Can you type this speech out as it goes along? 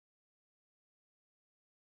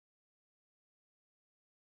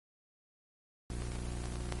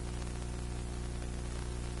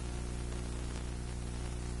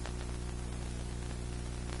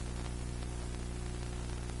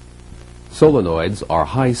Solenoids are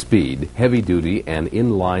high-speed, heavy-duty, and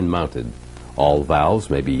inline mounted. All valves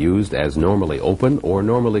may be used as normally open or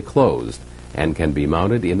normally closed and can be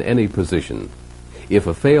mounted in any position. If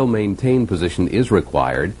a fail-maintain position is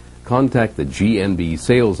required, contact the GNB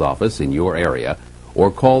sales office in your area or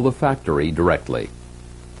call the factory directly.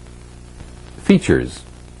 Features: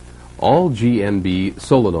 all GNB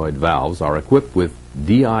solenoid valves are equipped with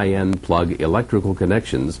DIN plug electrical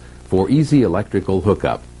connections for easy electrical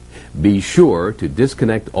hookup. Be sure to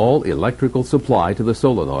disconnect all electrical supply to the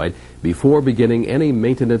solenoid before beginning any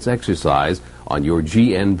maintenance exercise on your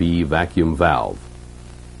GNB vacuum valve.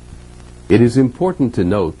 It is important to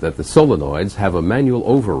note that the solenoids have a manual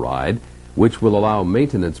override which will allow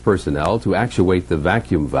maintenance personnel to actuate the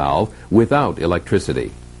vacuum valve without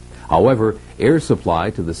electricity. However, air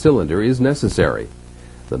supply to the cylinder is necessary.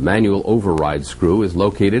 The manual override screw is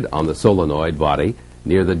located on the solenoid body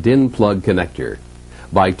near the DIN plug connector.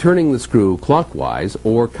 By turning the screw clockwise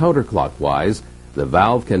or counterclockwise, the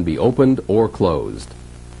valve can be opened or closed.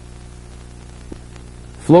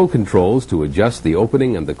 Flow controls to adjust the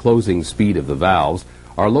opening and the closing speed of the valves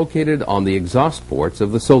are located on the exhaust ports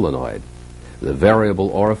of the solenoid. The variable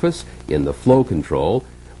orifice in the flow control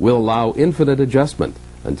will allow infinite adjustment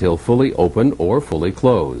until fully open or fully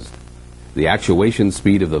closed. The actuation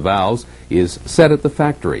speed of the valves is set at the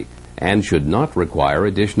factory and should not require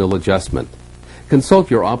additional adjustment.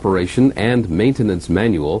 Consult your operation and maintenance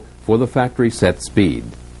manual for the factory set speed.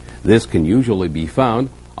 This can usually be found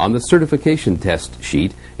on the certification test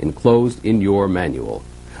sheet enclosed in your manual.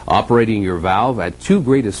 Operating your valve at too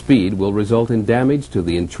great a speed will result in damage to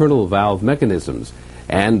the internal valve mechanisms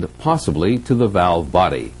and possibly to the valve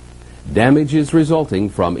body. Damages resulting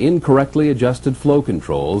from incorrectly adjusted flow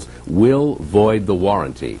controls will void the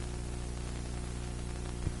warranty.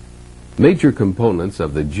 Major components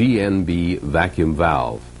of the GNB vacuum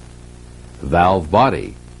valve. Valve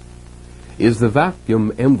body is the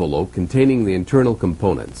vacuum envelope containing the internal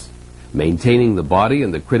components. Maintaining the body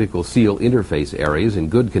and the critical seal interface areas in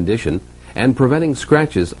good condition and preventing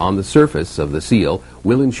scratches on the surface of the seal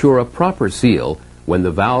will ensure a proper seal when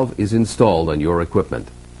the valve is installed on your equipment.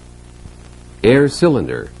 Air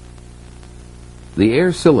cylinder. The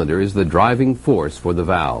air cylinder is the driving force for the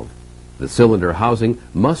valve. The cylinder housing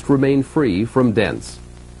must remain free from dents.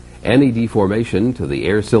 Any deformation to the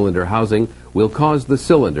air cylinder housing will cause the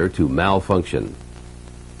cylinder to malfunction.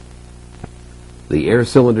 The air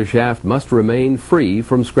cylinder shaft must remain free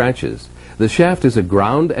from scratches. The shaft is a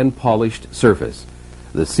ground and polished surface.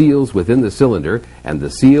 The seals within the cylinder and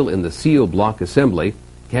the seal in the seal block assembly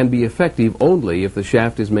can be effective only if the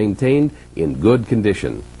shaft is maintained in good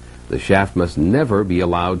condition. The shaft must never be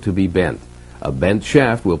allowed to be bent. A bent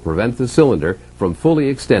shaft will prevent the cylinder from fully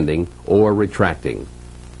extending or retracting.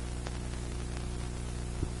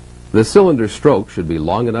 The cylinder stroke should be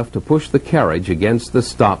long enough to push the carriage against the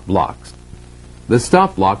stop blocks. The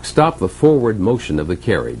stop blocks stop the forward motion of the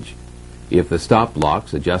carriage. If the stop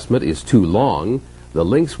block's adjustment is too long, the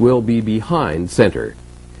links will be behind center.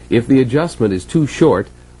 If the adjustment is too short,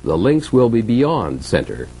 the links will be beyond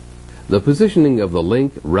center. The positioning of the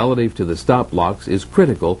link relative to the stop blocks is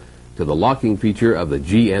critical to the locking feature of the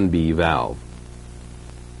GNB valve.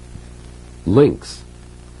 Links.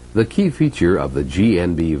 The key feature of the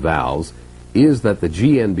GNB valves is that the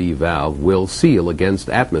GNB valve will seal against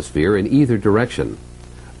atmosphere in either direction.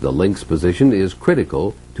 The link's position is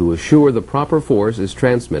critical to assure the proper force is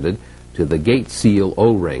transmitted to the gate seal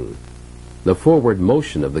O-ring. The forward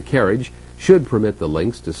motion of the carriage should permit the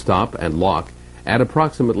links to stop and lock at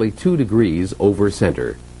approximately 2 degrees over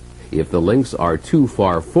center. If the links are too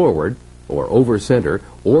far forward or over center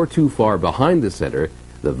or too far behind the center,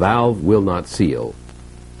 the valve will not seal.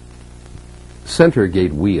 Center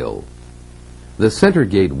gate wheel. The center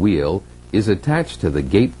gate wheel is attached to the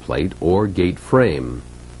gate plate or gate frame.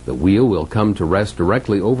 The wheel will come to rest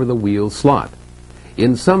directly over the wheel slot.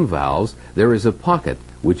 In some valves, there is a pocket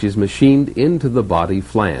which is machined into the body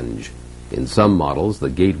flange. In some models, the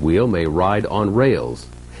gate wheel may ride on rails.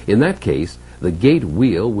 In that case, the gate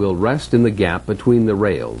wheel will rest in the gap between the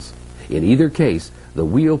rails. In either case, the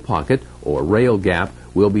wheel pocket or rail gap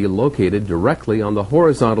will be located directly on the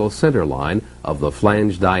horizontal center line of the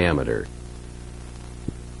flange diameter.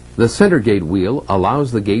 The center gate wheel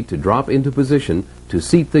allows the gate to drop into position to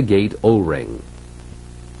seat the gate O-ring.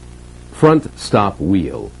 Front stop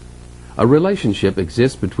wheel. A relationship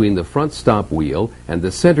exists between the front stop wheel and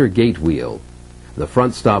the center gate wheel. The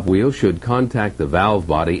front stop wheel should contact the valve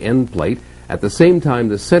body end plate at the same time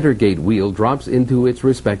the center gate wheel drops into its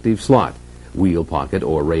respective slot, wheel pocket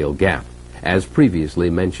or rail gap, as previously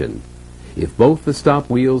mentioned. If both the stop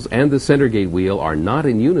wheels and the center gate wheel are not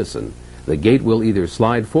in unison, The gate will either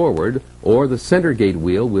slide forward or the center gate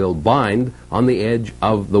wheel will bind on the edge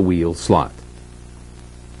of the wheel slot.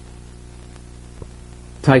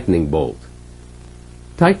 Tightening bolt.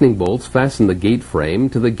 Tightening bolts fasten the gate frame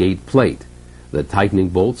to the gate plate. The tightening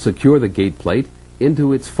bolts secure the gate plate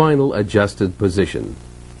into its final adjusted position.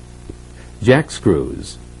 Jack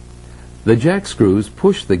screws. The jack screws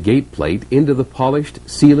push the gate plate into the polished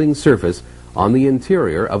sealing surface on the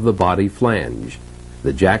interior of the body flange.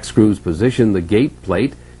 The jack screws position the gate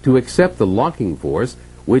plate to accept the locking force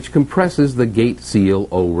which compresses the gate seal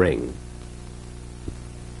O-ring.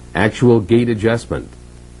 Actual gate adjustment.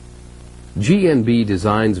 GNB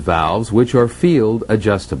designs valves which are field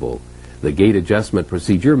adjustable. The gate adjustment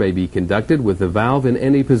procedure may be conducted with the valve in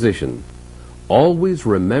any position. Always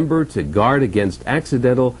remember to guard against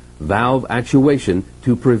accidental valve actuation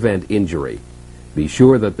to prevent injury. Be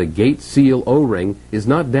sure that the gate seal O-ring is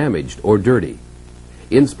not damaged or dirty.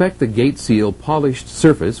 Inspect the gate seal polished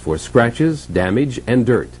surface for scratches, damage, and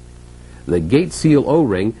dirt. The gate seal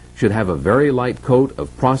O-ring should have a very light coat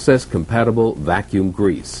of process-compatible vacuum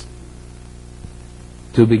grease.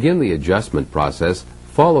 To begin the adjustment process,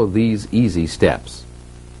 follow these easy steps.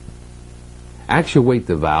 Actuate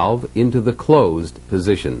the valve into the closed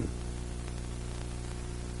position.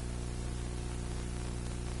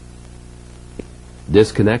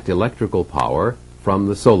 Disconnect electrical power from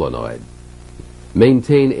the solenoid.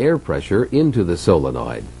 Maintain air pressure into the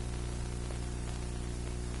solenoid.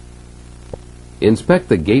 Inspect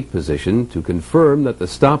the gate position to confirm that the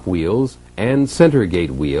stop wheels and center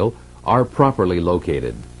gate wheel are properly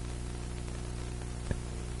located.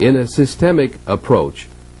 In a systemic approach,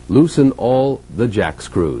 loosen all the jack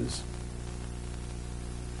screws.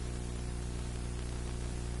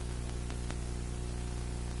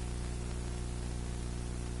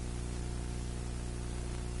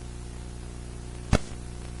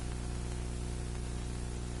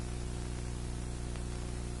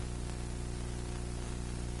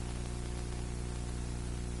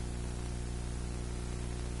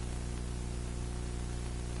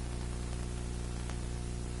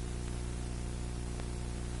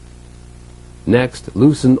 Next,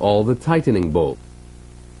 loosen all the tightening bolts.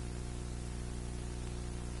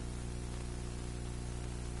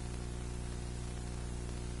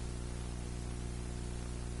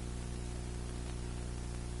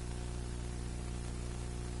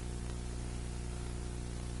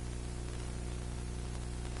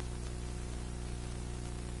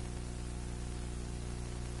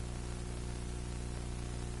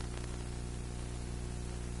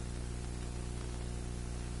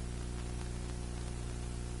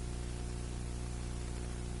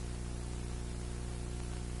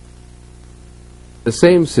 The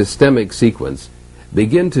same systemic sequence,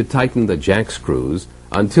 begin to tighten the jack screws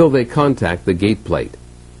until they contact the gate plate.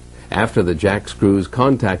 After the jack screws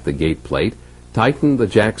contact the gate plate, tighten the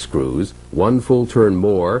jack screws 1 full turn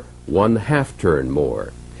more, 1 half turn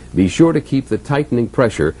more. Be sure to keep the tightening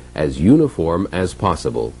pressure as uniform as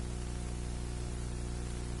possible.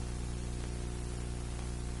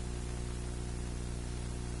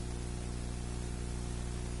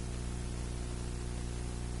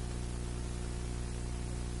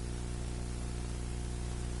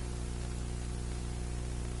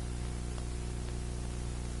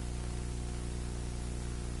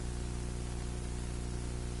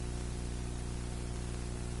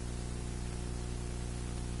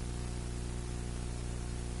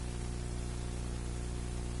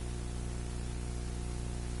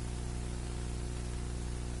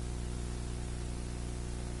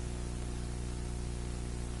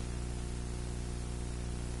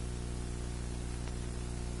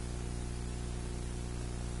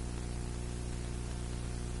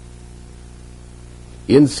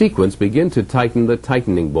 In sequence, begin to tighten the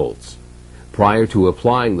tightening bolts. Prior to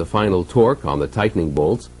applying the final torque on the tightening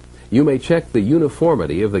bolts, you may check the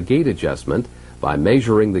uniformity of the gate adjustment by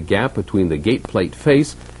measuring the gap between the gate plate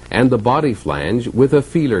face and the body flange with a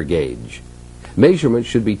feeler gauge. Measurements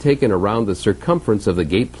should be taken around the circumference of the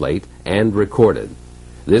gate plate and recorded.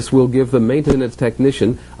 This will give the maintenance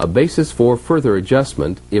technician a basis for further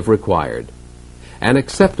adjustment if required. An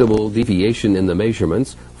acceptable deviation in the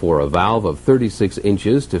measurements for a valve of 36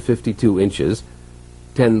 inches to 52 inches,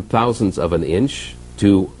 10 thousandths of an inch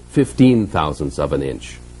to 15 thousandths of an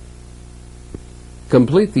inch.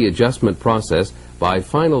 Complete the adjustment process by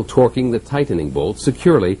final torquing the tightening bolt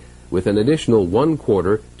securely with an additional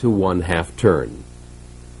 1/4 to 1/2 turn.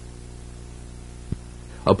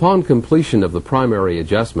 Upon completion of the primary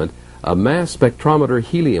adjustment, a mass spectrometer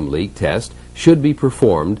helium leak test should be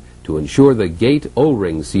performed to ensure the gate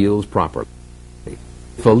O-ring seals properly.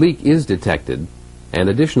 If a leak is detected, An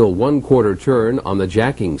additional 1/4 turn on the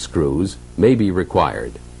jacking screws may be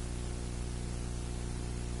required.